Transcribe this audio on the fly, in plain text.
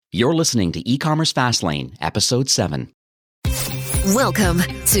You're listening to E-Commerce Fastlane, Episode 7. Welcome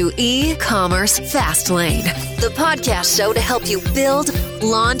to E-Commerce Fastlane, the podcast show to help you build,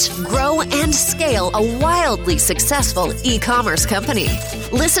 launch, grow, and scale a wildly successful e-commerce company.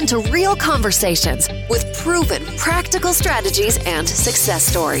 Listen to real conversations with proven practical strategies and success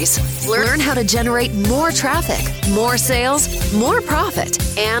stories. Learn how to generate more traffic, more sales, more profit,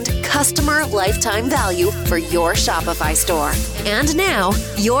 and customer lifetime value for your Shopify store. And now,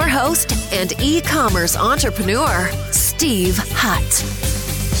 your host and e-commerce entrepreneur, Steve Hutt.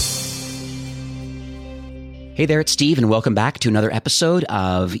 Hey there, it's Steve, and welcome back to another episode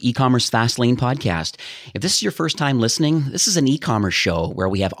of E-Commerce Fastlane Podcast. If this is your first time listening, this is an e-commerce show where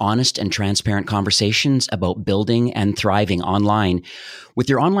we have honest and transparent conversations about building and thriving online with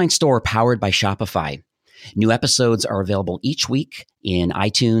your online store powered by Shopify. New episodes are available each week in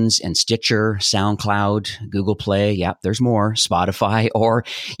iTunes and Stitcher, SoundCloud, Google Play, there's more, Spotify, or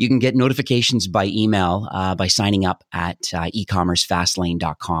you can get notifications by email by signing up at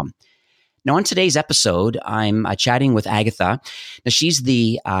ecommercefastlane.com. Now, on today's episode, I'm chatting with Agatha. Now, she's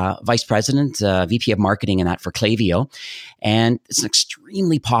the Vice President, VP of Marketing and that for Klaviyo. And it's an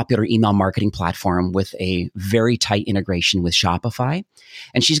extremely popular email marketing platform with a very tight integration with Shopify.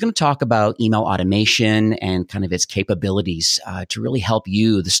 And she's going to talk about email automation and kind of its capabilities to really help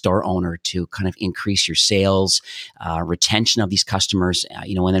you, the store owner, to kind of increase your sales, retention of these customers,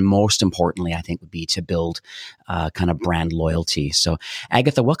 and then most importantly, I think would be to build kind of brand loyalty. So,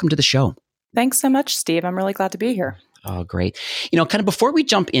 Agatha, welcome to the show. Thanks so much, Steve. I'm really glad to be here. Oh, great. Kind of before we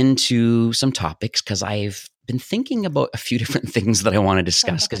jump into some topics, because I've been thinking about a few different things that I want to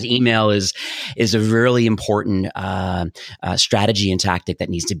discuss, because email is a really important strategy and tactic that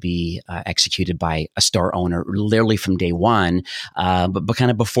needs to be executed by a store owner literally from day one. But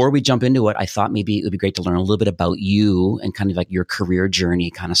kind of before we jump into it, I thought maybe it would be great to learn a little bit about you and kind of like your career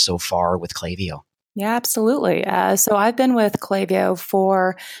journey kind of so far with Klaviyo. Yeah, absolutely. So I've been with Klaviyo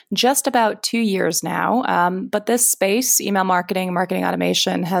for just about 2 years now. But this space, email marketing, marketing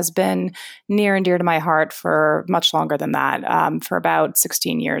automation, has been near and dear to my heart for much longer than that, for about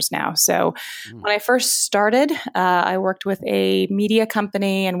 16 years now. So when I first started, I worked with a media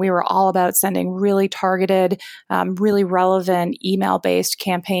company, and we were all about sending really targeted, really relevant email-based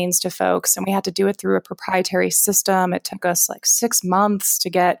campaigns to folks. And we had to do it through a proprietary system. It took us like 6 months to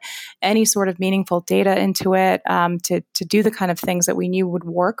get any sort of meaningful data into it, to do the kind of things that we knew would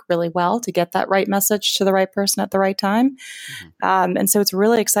work really well to get that right message to the right person at the right time. And so it's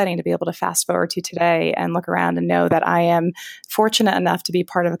really exciting to be able to fast forward to today and look around and know that I am fortunate enough to be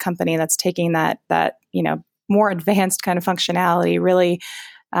part of a company that's taking that more advanced kind of functionality, really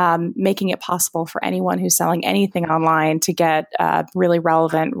making it possible for anyone who's selling anything online to get really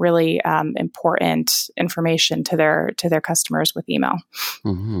relevant, really important information to their customers with email.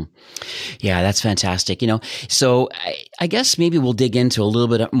 Mm-hmm. Yeah, that's fantastic. So I guess maybe we'll dig into a little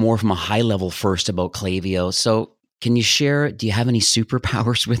bit more from a high level first about Klaviyo. So can you share, do you have any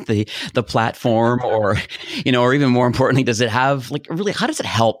superpowers with the platform, or even more importantly, does it have how does it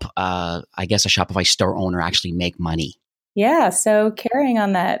help, I guess, a Shopify store owner actually make money? Yeah. So carrying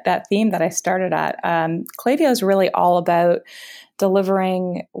on that theme that I started at, Klaviyo is really all about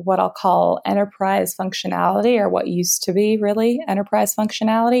delivering what I'll call enterprise functionality, or what used to be really enterprise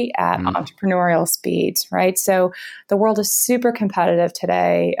functionality at entrepreneurial speeds, right? So the world is super competitive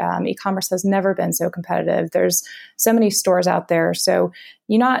today. E-commerce has never been so competitive. There's so many stores out there. So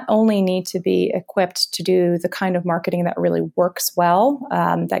you not only need to be equipped to do the kind of marketing that really works well,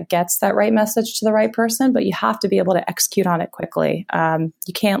 that gets that right message to the right person, but you have to be able to execute on it quickly.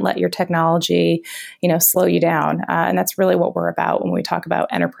 You can't let your technology, slow you down. And that's really what we're about when we talk about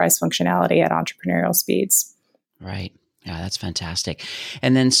enterprise functionality at entrepreneurial speeds. Right. Yeah, that's fantastic.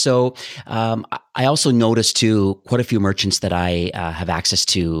 And then so I also noticed too, quite a few merchants that I have access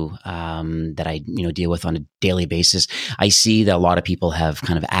to that I deal with on a daily basis. I see that a lot of people have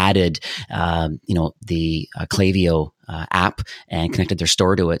kind of added the Klaviyo app and connected their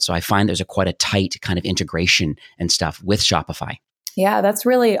store to it. So I find there's quite a tight kind of integration and stuff with Shopify. Yeah, that's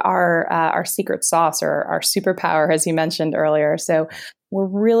really our secret sauce, or our superpower, as you mentioned earlier. So we're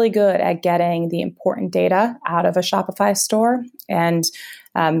really good at getting the important data out of a Shopify store and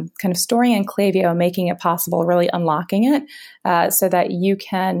kind of storing in Klaviyo, making it possible, really unlocking it so that you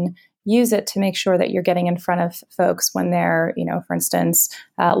can use it to make sure that you're getting in front of folks when they're, for instance,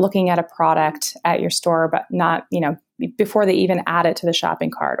 looking at a product at your store, but not before they even add it to the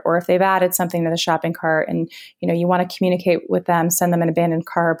shopping cart, or if they've added something to the shopping cart and you want to communicate with them, send them an abandoned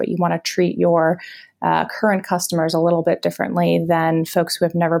cart, but you want to treat your current customers a little bit differently than folks who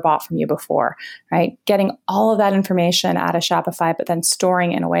have never bought from you before, right? Getting all of that information out of Shopify, but then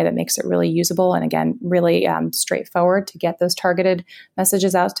storing it in a way that makes it really usable and, again, really straightforward to get those targeted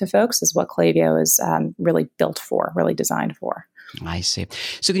messages out to folks is what Klaviyo is really built for, really designed for. I see.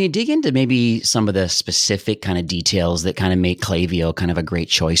 So can you dig into maybe some of the specific kind of details that kind of make Klaviyo kind of a great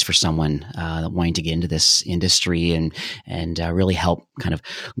choice for someone wanting to get into this industry and really help kind of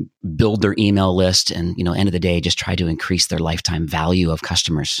build their email list and, end of the day, just try to increase their lifetime value of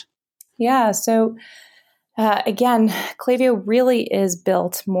customers? Yeah. So again, Klaviyo really is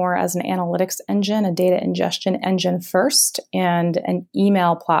built more as an analytics engine, a data ingestion engine first, and an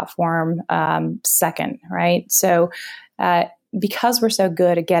email platform second, right? So because we're so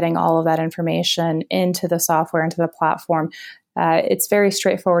good at getting all of that information into the software, into the platform, it's very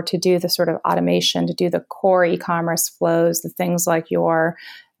straightforward to do the sort of automation, to do the core e-commerce flows, the things like your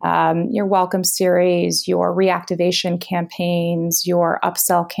welcome series, your reactivation campaigns, your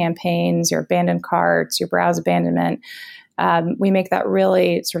upsell campaigns, your abandoned carts, your browse abandonment. We make that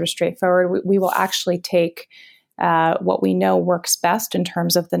really sort of straightforward. We will actually take what we know works best in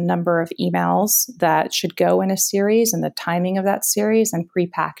terms of the number of emails that should go in a series and the timing of that series and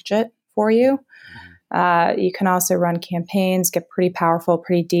pre-package it for you. You can also run campaigns, get pretty powerful,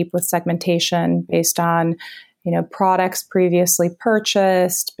 pretty deep with segmentation based on products previously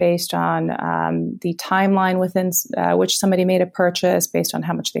purchased, based on the timeline within which somebody made a purchase, based on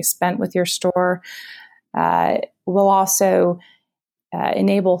how much they spent with your store. We'll also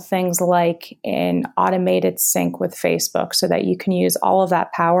enable things like an automated sync with Facebook so that you can use all of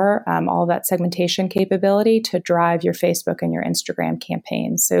that power, all of that segmentation capability to drive your Facebook and your Instagram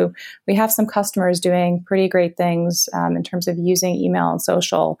campaigns. So we have some customers doing pretty great things in terms of using email and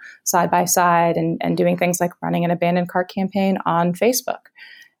social side by side and doing things like running an abandoned cart campaign on Facebook.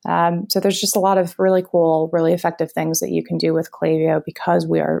 So there's just a lot of really cool, really effective things that you can do with Klaviyo because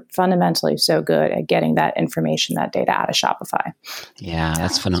we are fundamentally so good at getting that information, that data out of Shopify. Yeah,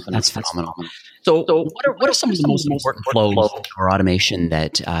 that's phenomenal. So what are some of the most important flows or automation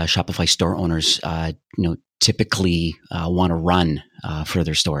that Shopify store owners typically want to run for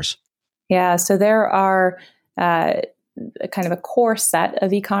their stores? Yeah, so there are kind of a core set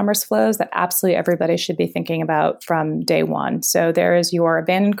of e-commerce flows that absolutely everybody should be thinking about from day one. So there is your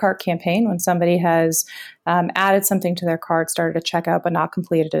abandoned cart campaign when somebody has added something to their cart, started a checkout, but not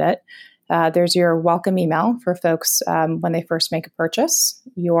completed it. There's your welcome email for folks when they first make a purchase,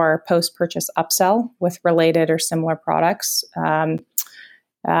 your post-purchase upsell with related or similar products, and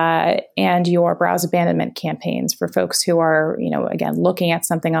your browse abandonment campaigns for folks who are, again, looking at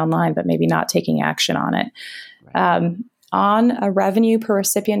something online, but maybe not taking action on it. Right. On a revenue per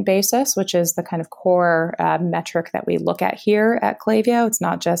recipient basis, which is the kind of core metric that we look at here at Klaviyo. It's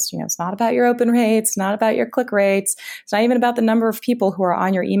not just, it's not about your open rates, not about your click rates. It's not even about the number of people who are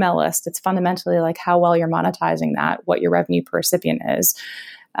on your email list. It's fundamentally like how well you're monetizing that, what your revenue per recipient is.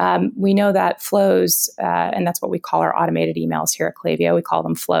 We know that flows, and that's what we call our automated emails here at Klaviyo. We call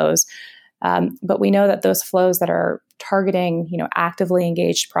them flows. But we know that those flows that are targeting, actively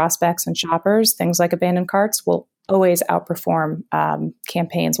engaged prospects and shoppers, things like abandoned carts, will always outperform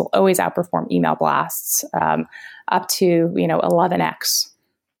campaigns, will always outperform email blasts up to, 11x.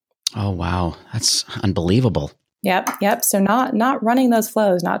 Oh, wow. That's unbelievable. Yep. So not running those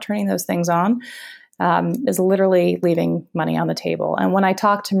flows, not turning those things on is literally leaving money on the table. And when I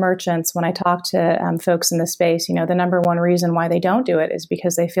talk to merchants, when I talk to folks in the space, the number one reason why they don't do it is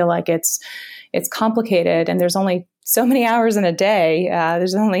because they feel like it's complicated and there's only so many hours in a day.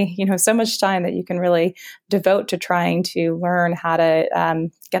 There's only, so much time that you can really devote to trying to learn how to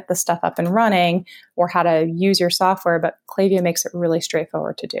get the stuff up and running or how to use your software. But Klaviyo makes it really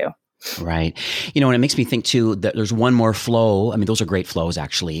straightforward to do. Right. And it makes me think too that there's one more flow. I mean, those are great flows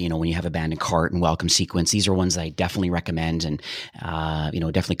actually, when you have abandoned cart and welcome sequence, these are ones that I definitely recommend and,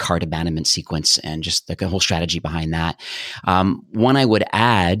 definitely cart abandonment sequence and just the whole strategy behind that. One I would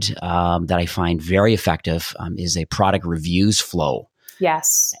add that I find very effective is a product reviews flow.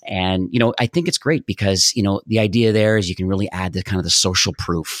 Yes. And, I think it's great because, the idea there is you can really add the kind of the social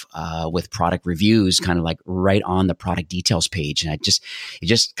proof with product reviews kind of like right on the product details page. And it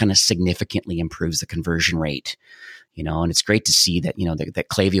just kind of significantly improves the conversion rate. And it's great to see that, that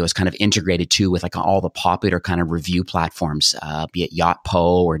Klaviyo is kind of integrated too with like all the popular kind of review platforms, be it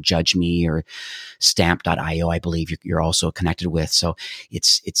Yotpo or Judge Me or Stamp.io, I believe you're also connected with. So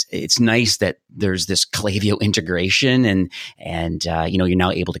it's nice that there's this Klaviyo integration and you're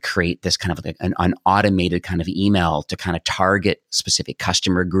now able to create this kind of like an automated kind of email to kind of target specific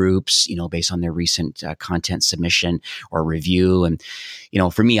customer groups, based on their recent content submission or review. And,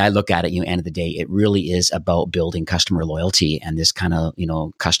 for me, I look at it, end of the day, it really is about building customer loyalty and this kind of,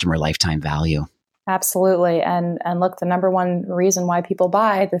 customer lifetime value. Absolutely. And look, the number one reason why people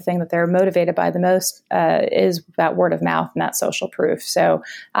buy, the thing that they're motivated by the most is that word of mouth and that social proof. So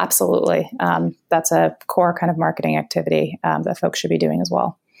absolutely. That's a core kind of marketing activity that folks should be doing as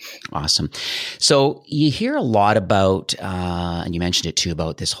well. Awesome. So you hear a lot about, and you mentioned it too,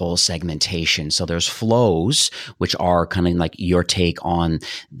 about this whole segmentation. So there's flows, which are kind of like your take on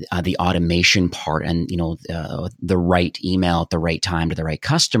the automation part and, the right email at the right time to the right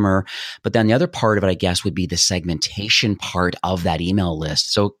customer. But then the other part of it, I guess, would be the segmentation part of that email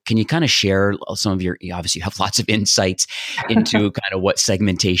list. So can you kind of share some of obviously you have lots of insights into kind of what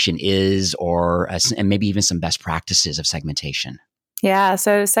segmentation is and maybe even some best practices of segmentation? Yeah.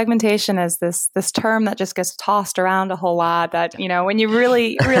 So segmentation is this term that just gets tossed around a whole lot that, when you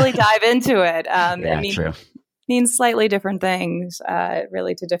really dive into it, it means slightly different things,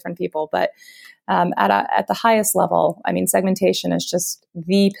 really to different people. But at the highest level, segmentation is just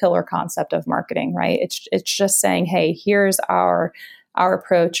the pillar concept of marketing, right? It's just saying, hey, here's our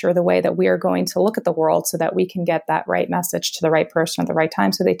approach or the way that we are going to look at the world so that we can get that right message to the right person at the right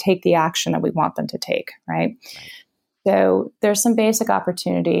time so they take the action that we want them to take, right? So there's some basic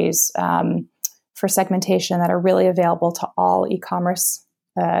opportunities for segmentation that are really available to all e-commerce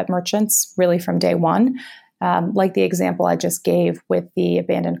merchants, really from day one. Like the example I just gave with the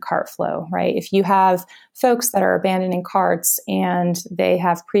abandoned cart flow, right? If you have folks that are abandoning carts and they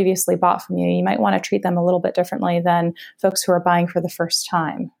have previously bought from you, you might want to treat them a little bit differently than folks who are buying for the first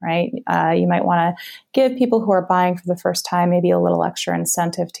time, right? You might want to give people who are buying for the first time maybe a little extra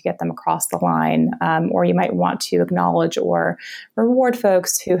incentive to get them across the line, or you might want to acknowledge or reward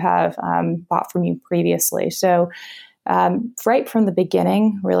folks who have bought from you previously. So right from the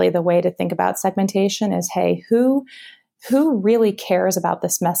beginning, really the way to think about segmentation is, hey, who really cares about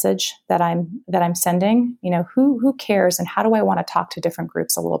this message that I'm sending? Who cares, and how do I want to talk to different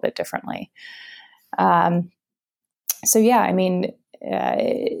groups a little bit differently? In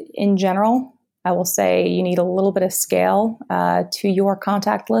general, I will say you need a little bit of scale to your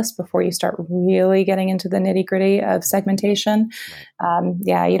contact list before you start really getting into the nitty-gritty of segmentation.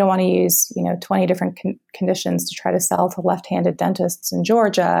 Right. You don't want to use 20 different conditions to try to sell to left-handed dentists in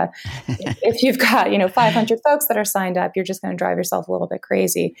Georgia. If you've got 500 folks that are signed up, you're just going to drive yourself a little bit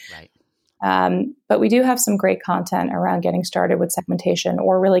crazy. Right. But we do have some great content around getting started with segmentation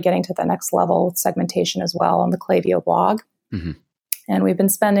or really getting to the next level with segmentation as well on the Klaviyo blog. Mm-hmm. And we've been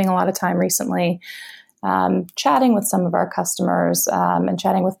spending a lot of time recently chatting with some of our customers and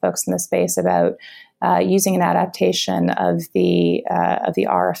chatting with folks in the space about using an adaptation of the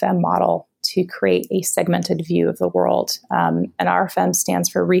RFM model to create a segmented view of the world. And RFM stands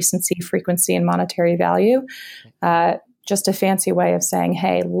for recency, frequency, and monetary value. Just a fancy way of saying,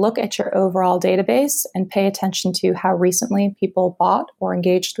 hey, look at your overall database and pay attention to how recently people bought or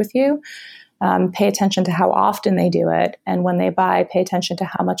engaged with you. Pay attention to how often they do it. And when they buy, pay attention to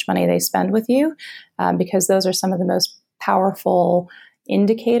how much money they spend with you, because those are some of the most powerful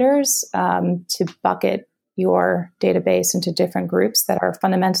indicators to bucket your database into different groups that are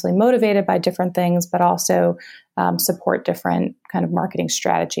fundamentally motivated by different things, but also support different kind of marketing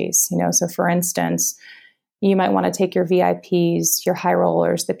strategies. So for instance, you might want to take your VIPs, your high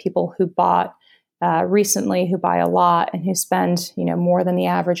rollers, the people who bought recently, who buy a lot and who spend, more than the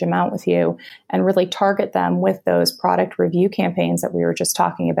average amount with you, and really target them with those product review campaigns that we were just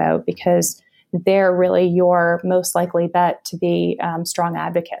talking about, because they're really your most likely bet to be strong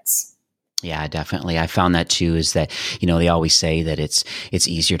advocates. Yeah, definitely. I found that too, is that, they always say that it's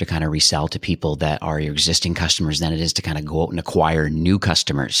easier to kind of resell to people that are your existing customers than it is to kind of go out and acquire new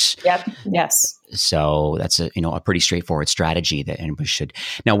customers. Yep. Yes. So that's a pretty straightforward strategy that anybody should.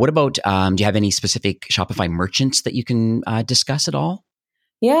 Now, what about, do you have any specific Shopify merchants that you can discuss at all?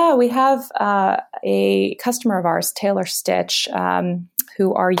 Yeah, we have a customer of ours, Taylor Stitch,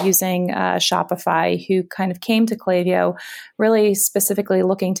 who are using Shopify, who kind of came to Klaviyo really specifically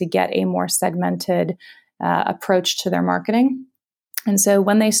looking to get a more segmented approach to their marketing. And so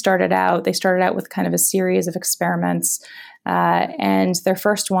when they started out with kind of a series of experiments. And their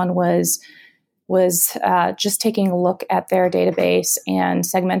first one was was just taking a look at their database and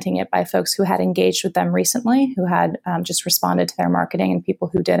segmenting it by folks who had engaged with them recently, who had just responded to their marketing, and people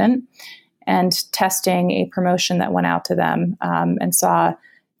who didn't, and testing a promotion that went out to them, and saw,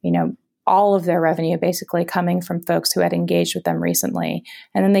 all of their revenue basically coming from folks who had engaged with them recently.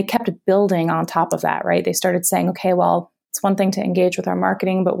 And then they kept building on top of that, right? They started saying, okay, well, it's one thing to engage with our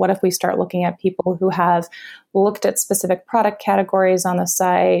marketing, but what if we start looking at people who have looked at specific product categories on the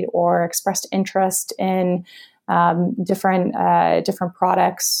site or expressed interest in different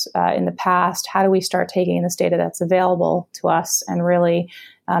products in the past? How do we start taking this data that's available to us and really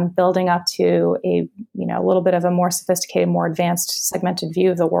building up to a little bit of a more sophisticated, more advanced, segmented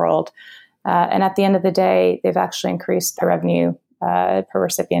view of the world? And at the end of the day, they've actually increased their revenue per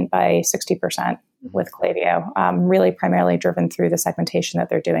recipient by 60% with Klaviyo, really primarily driven through the segmentation that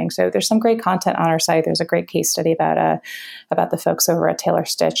they're doing. So there's some great content on our site. There's a great case study about the folks over at Taylor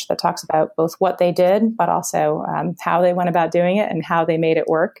Stitch that talks about both what they did, but also how they went about doing it and how they made it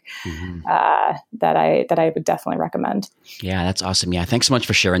work. That I would definitely recommend. Yeah, that's awesome. Yeah, thanks so much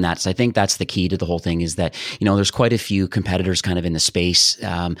for sharing that. So I think that's the key to the whole thing is that there's quite a few competitors kind of in the space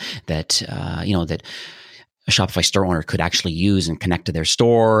that a Shopify store owner could actually use and connect to their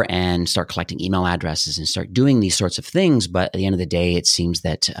store and start collecting email addresses and start doing these sorts of things. But at the end of the day, it seems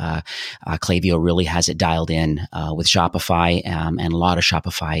that Klaviyo really has it dialed in with Shopify, and a lot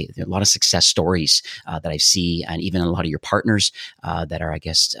of success stories that I see, and even a lot of your partners that are, I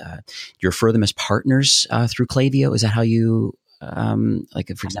guess, you refer them as partners through Klaviyo. Is that how you, for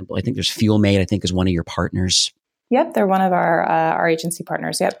example, I think there's FuelMade, I think is one of your partners. Yep, they're one of our agency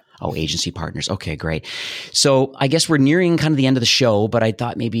partners. Yep. Oh, agency partners. Okay, great. So I guess we're nearing kind of the end of the show, but I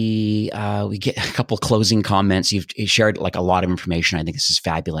thought maybe we get a couple of closing comments. You've shared a lot of information. I think this is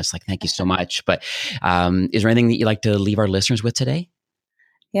fabulous. Thank you so much. But is there anything that you'd like to leave our listeners with today?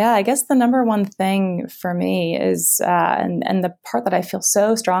 Yeah, I guess the number one thing for me is, and the part that I feel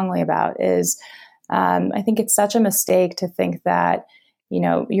so strongly about is, I think it's such a mistake to think that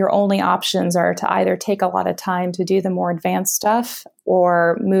your only options are to either take a lot of time to do the more advanced stuff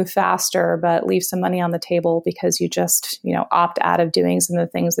or move faster, but leave some money on the table because you just, opt out of doing some of the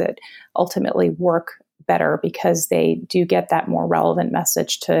things that ultimately work better because they do get that more relevant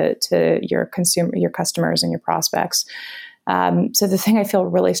message to your customers and your prospects. So the thing I feel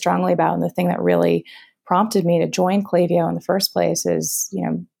really strongly about, and the thing that really prompted me to join Klaviyo in the first place is,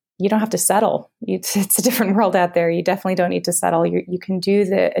 you don't have to settle. It's a different world out there. You definitely don't need to settle. You can do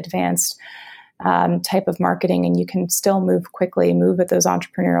the advanced type of marketing, and you can still move quickly, move at those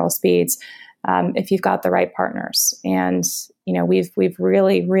entrepreneurial speeds if you've got the right partners. And we've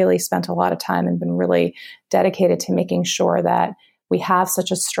really, really spent a lot of time and been really dedicated to making sure that we have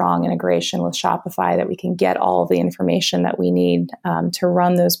such a strong integration with Shopify that we can get all of the information that we need to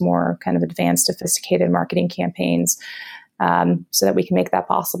run those more kind of advanced, sophisticated marketing campaigns. So that we can make that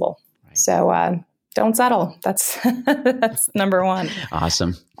possible. Right. So don't settle. That's number one.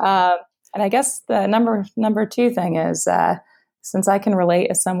 Awesome. And I guess the number two thing is, since I can relate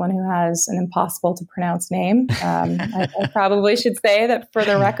as someone who has an impossible to pronounce name, I probably should say that for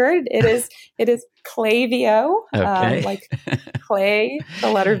the record, it is Klaviyo, okay. like clay, the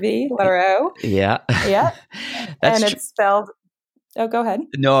letter V, letter O. Yeah. Yeah. And it's spelled. Oh, go ahead.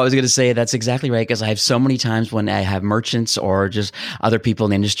 No, I was going to say that's exactly right, because I have so many times when I have merchants or just other people in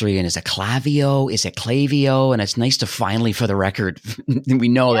the industry, and is it Klaviyo? Is it Klaviyo? And it's nice to finally, for the record, we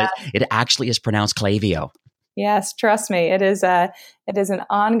know that it actually is pronounced Klaviyo. Yes, trust me. It is an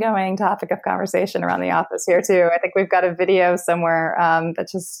ongoing topic of conversation around the office here too. I think we've got a video somewhere that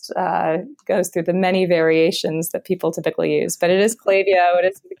just goes through the many variations that people typically use. But it is Klaviyo.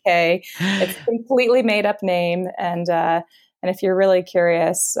 It is with a K. It's a completely made up name, and if you're really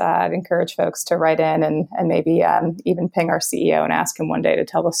curious, I'd encourage folks to write in and maybe even ping our CEO and ask him one day to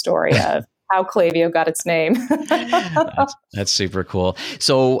tell the story of how Klaviyo got its name. That's super cool.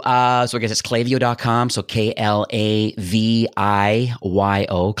 So I guess it's Klaviyo.com. So Klaviyo,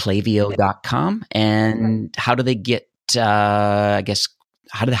 Klaviyo.com. And how do they get, how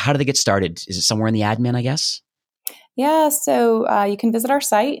do they get started? Is it somewhere in the admin, I guess? Yeah, so you can visit our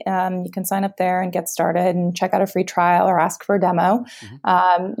site. You can sign up there and get started and check out a free trial or ask for a demo.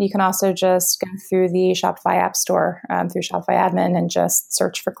 Mm-hmm. You can also just go through the Shopify App Store through Shopify Admin and just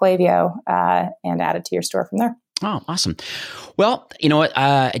search for Klaviyo and add it to your store from there. Oh, awesome. Well, you know what?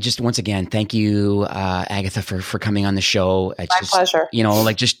 Just once again, thank you, Agatha, for coming on the show. It's My pleasure.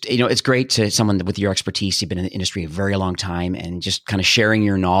 It's great to someone with your expertise. You've been in the industry a very long time, and just kind of sharing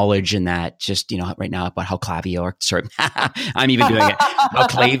your knowledge and that. Just right now about how Klaviyo, I'm even doing it. How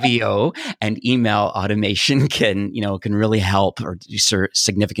Klaviyo and email automation can really help or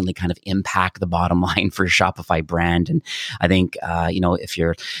significantly kind of impact the bottom line for a Shopify brand. And I think if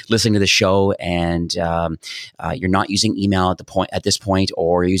you're listening to the show and you're not using email at this point,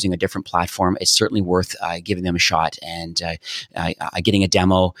 or you're using a different platform, it's certainly worth giving them a shot and getting a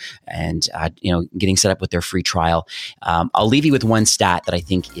demo and getting set up with their free trial. I'll leave you with one stat that I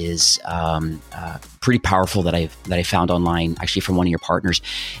think is pretty powerful that I found online, actually from one of your partners,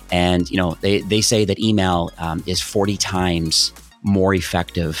 and they say that email is 40 times more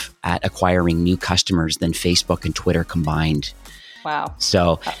effective at acquiring new customers than Facebook and Twitter combined. Wow.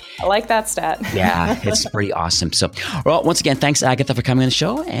 So I like that stat. Yeah, it's pretty awesome. So, well, once again, thanks, Agatha, for coming on the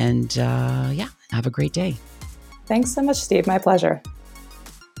show. And have a great day. Thanks so much, Steve. My pleasure.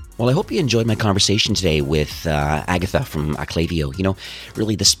 Well, I hope you enjoyed my conversation today with Agatha from Klaviyo.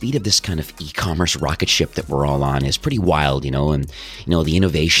 Really the speed of this kind of e-commerce rocket ship that we're all on is pretty wild, and the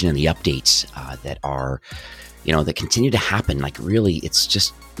innovation and the updates that are that continue to happen. Like really,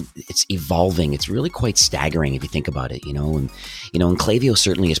 it's evolving. It's really quite staggering if you think about it, and Klaviyo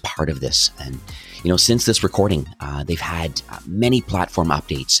certainly is part of this. And, since this recording, they've had many platform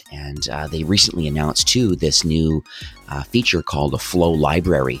updates, and they recently announced too, this new feature called a Flow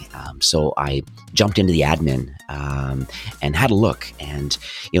Library. So I jumped into the admin and had a look, and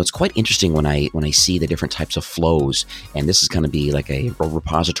it's quite interesting when I see the different types of flows. And this is going to be like a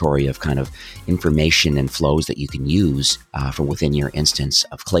repository of kind of information and flows that you can use from within your instance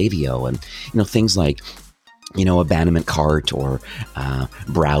of Klaviyo, and things like abandonment cart or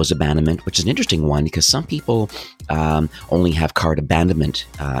browse abandonment, which is an interesting one because some people only have cart abandonment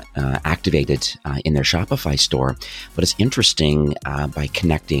activated in their Shopify store. But it's interesting by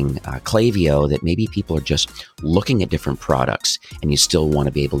connecting Klaviyo that maybe people are just looking at different products, and you still want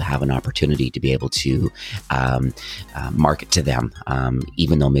to be able to have an opportunity to be able to market to them,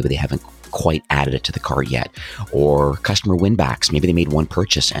 even though maybe they haven't quite added it to the cart yet. Or customer win backs. Maybe they made one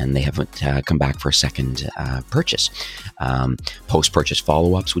purchase and they haven't come back for a second purchase. Post-purchase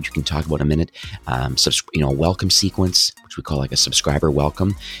follow-ups, which we can talk about in a minute. Welcome sequence, which we call like a subscriber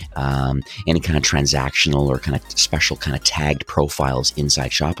welcome. Any kind of transactional or kind of special kind of tagged profiles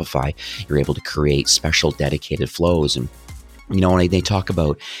inside Shopify. You're able to create special dedicated flows. And when they talk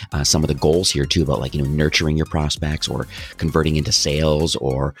about some of the goals here too, about like, nurturing your prospects or converting into sales,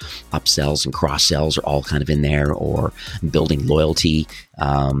 or upsells and cross sells are all kind of in there, or building loyalty,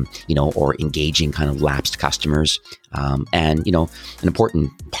 or engaging kind of lapsed customers. And, an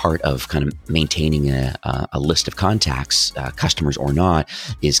important part of kind of maintaining a list of contacts, customers or not,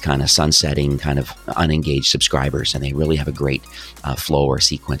 is kind of sunsetting kind of unengaged subscribers. And they really have a great flow or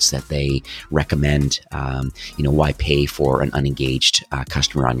sequence that they recommend. Why pay for an unengaged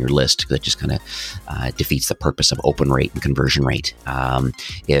customer on your list? That just kind of defeats the purpose of open rate and conversion rate.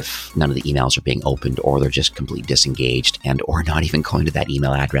 If none of the emails are being opened, or they're just completely disengaged and or not even going to that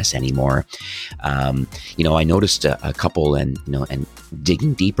email address anymore. I noticed a couple, and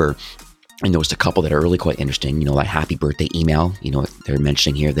digging deeper, I noticed a couple that are really quite interesting. Like happy birthday email. They're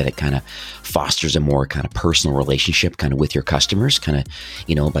mentioning here that it kind of fosters a more kind of personal relationship kind of with your customers, kind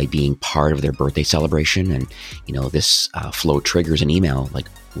of, by being part of their birthday celebration. And, this flow triggers an email like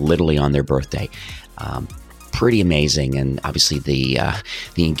literally on their birthday. Pretty amazing. And obviously the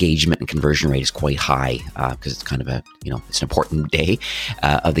engagement and conversion rate is quite high because it's kind of it's an important day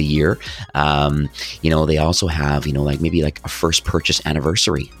of the year. They also have, maybe like a first purchase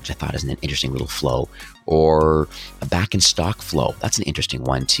anniversary, which I thought is an interesting little flow, or a back in stock flow. That's an interesting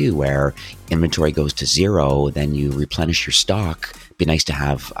one too, where inventory goes to zero, then you replenish your stock. Be nice to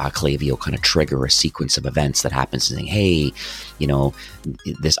have Klaviyo kind of trigger a sequence of events that happens, saying, hey,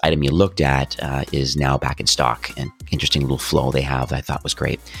 this item you looked at is now back in stock. And interesting little flow they have that I thought was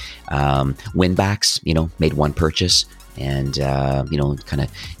great. Win backs, made one purchase, and kind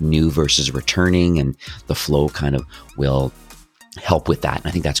of new versus returning, and the flow kind of will help with that. And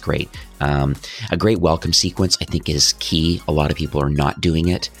I think that's great. A great welcome sequence, I think, is key. A lot of people are not doing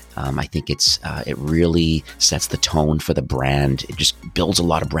it. I think it really sets the tone for the brand. It just builds a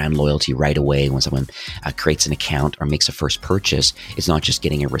lot of brand loyalty right away when someone creates an account or makes a first purchase. It's not just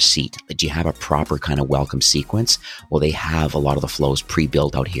getting a receipt. Do you have a proper kind of welcome sequence? Well, they have a lot of the flows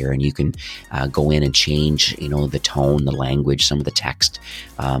pre-built out here, and you can go in and change, the tone, the language, some of the text,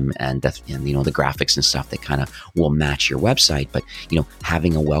 and the graphics and stuff that kind of will match your website. But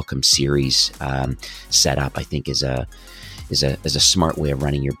having a welcome series series set up, I think is a smart way of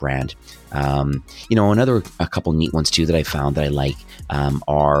running your brand. A couple neat ones too that I found that I like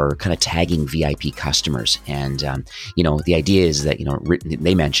are kind of tagging VIP customers. And, the idea is that,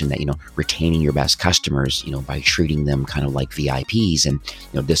 they mentioned that, retaining your best customers, by treating them kind of like VIPs. And,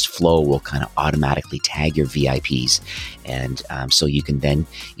 this flow will kind of automatically tag your VIPs. And so you can then,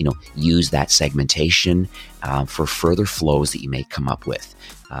 use that segmentation for further flows that you may come up with.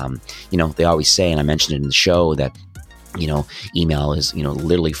 They always say, and I mentioned it in the show, that email is,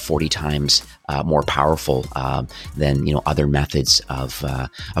 literally 40 times more powerful than, other methods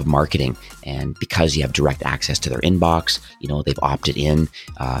of marketing. And because you have direct access to their inbox, they've opted in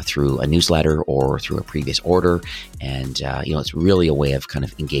through a newsletter or through a previous order. And, it's really a way of kind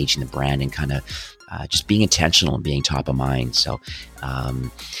of engaging the brand and kind of just being intentional and being top of mind. So,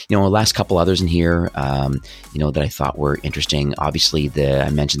 the last couple others in here, that I thought were interesting. Obviously, I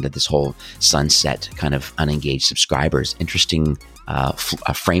mentioned that this whole sunset kind of unengaged subscribers, interesting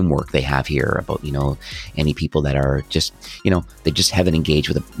a framework they have here about, any people that are just, they just haven't engaged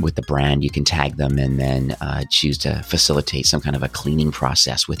with the brand. You can tag them and then choose to facilitate some kind of a cleaning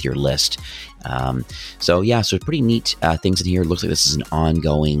process with your list. So pretty neat things in here. It looks like this is an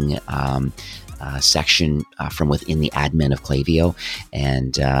ongoing section from within the admin of Klaviyo,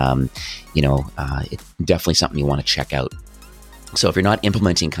 and it's definitely something you want to check out. So if you're not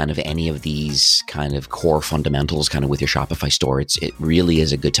implementing kind of any of these kind of core fundamentals kind of with your Shopify store, it really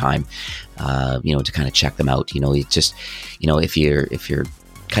is a good time, to kind of check them out. It's just, if you're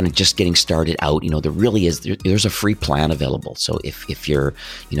kind of just getting started out, there's a free plan available. So if you're,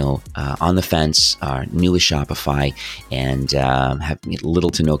 on the fence, new with Shopify and have little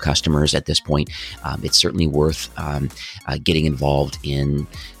to no customers at this point, it's certainly worth getting involved in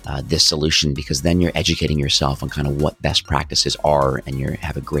this solution, because then you're educating yourself on kind of what best practices are, and you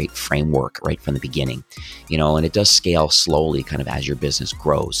have a great framework right from the beginning, and it does scale slowly kind of as your business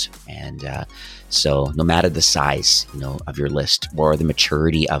grows. And so no matter the size, of your list or the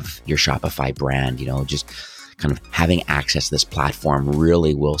maturity of your Shopify brand, just kind of having access to this platform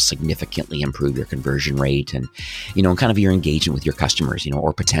really will significantly improve your conversion rate and, kind of your engagement with your customers,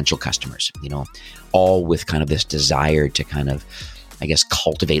 or potential customers, all with kind of this desire to kind of, I guess,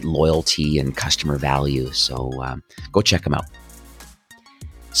 cultivate loyalty and customer value. So go check them out.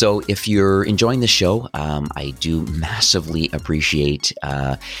 So if you're enjoying the show, I do massively appreciate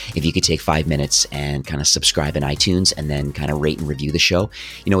if you could take 5 minutes and kind of subscribe in iTunes and then kind of rate and review the show.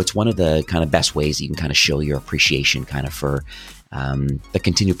 It's one of the kind of best ways that you can kind of show your appreciation kind of for the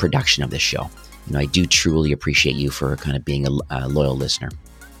continued production of this show. I do truly appreciate you for kind of being a loyal listener.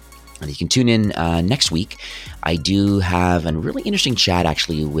 And you can tune in next week. I do have a really interesting chat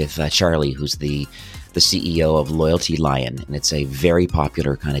actually with Charlie, who's the CEO of Loyalty Lion, and it's a very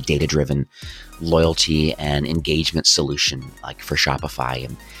popular kind of data-driven loyalty and engagement solution like for Shopify.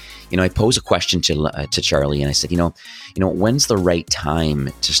 And I pose a question to Charlie, and I said, when's the right time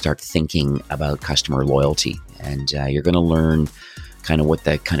to start thinking about customer loyalty? And you're going to learn kind of what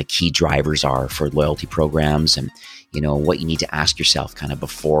the kind of key drivers are for loyalty programs, and what you need to ask yourself kind of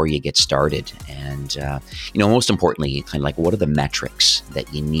before you get started. And, most importantly, kind of like what are the metrics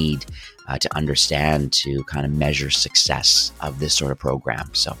that you need to understand to kind of measure success of this sort of program.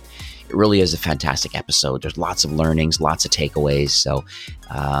 So it really is a fantastic episode. There's lots of learnings, lots of takeaways. So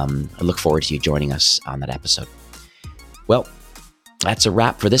I look forward to you joining us on that episode. Well, that's a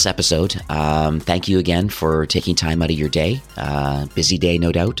wrap for this episode. Thank you again for taking time out of your day, busy day,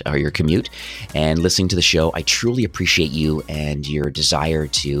 no doubt, or your commute, and listening to the show. I truly appreciate you and your desire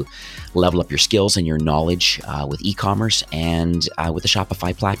to level up your skills and your knowledge with e-commerce and with the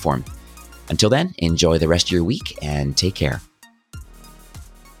Shopify platform. Until then, enjoy the rest of your week and take care.